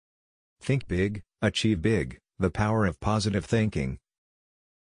Think big, achieve big, the power of positive thinking.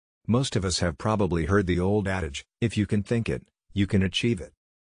 Most of us have probably heard the old adage, if you can think it, you can achieve it.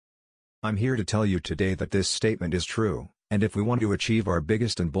 I'm here to tell you today that this statement is true, and if we want to achieve our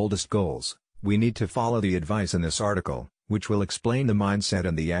biggest and boldest goals, we need to follow the advice in this article, which will explain the mindset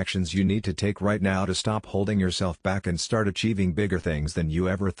and the actions you need to take right now to stop holding yourself back and start achieving bigger things than you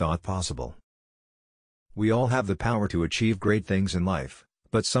ever thought possible. We all have the power to achieve great things in life,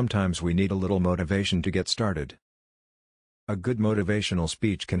 but sometimes we need a little motivation to get started. A good motivational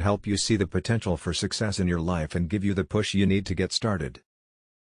speech can help you see the potential for success in your life and give you the push you need to get started.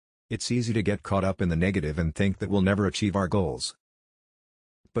 It's easy to get caught up in the negative and think that we'll never achieve our goals.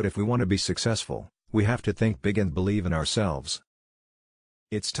 But if we want to be successful, we have to think big and believe in ourselves.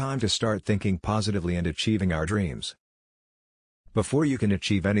 It's time to start thinking positively and achieving our dreams. Before you can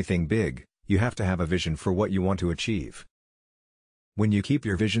achieve anything big, you have to have a vision for what you want to achieve. When you keep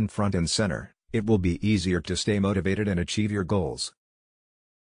your vision front and center, it will be easier to stay motivated and achieve your goals.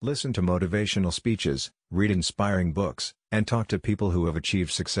 Listen to motivational speeches, read inspiring books, and talk to people who have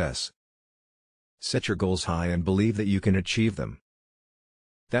achieved success. Set your goals high and believe that you can achieve them.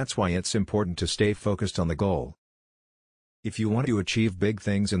 That's why it's important to stay focused on the goal. If you want to achieve big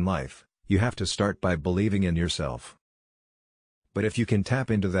things in life, you have to start by believing in yourself. But if you can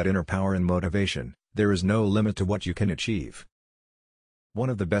tap into that inner power and motivation, there is no limit to what you can achieve. One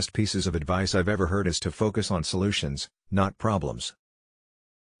of the best pieces of advice I've ever heard is to focus on solutions, not problems.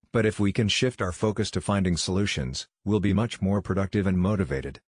 But if we can shift our focus to finding solutions, we'll be much more productive and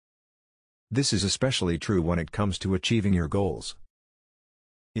motivated. This is especially true when it comes to achieving your goals.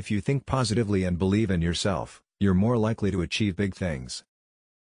 If you think positively and believe in yourself, you're more likely to achieve big things.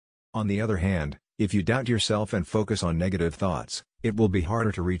 On the other hand, if you doubt yourself and focus on negative thoughts, it will be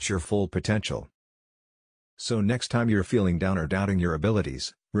harder to reach your full potential. So next time you're feeling down or doubting your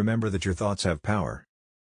abilities, remember that your thoughts have power.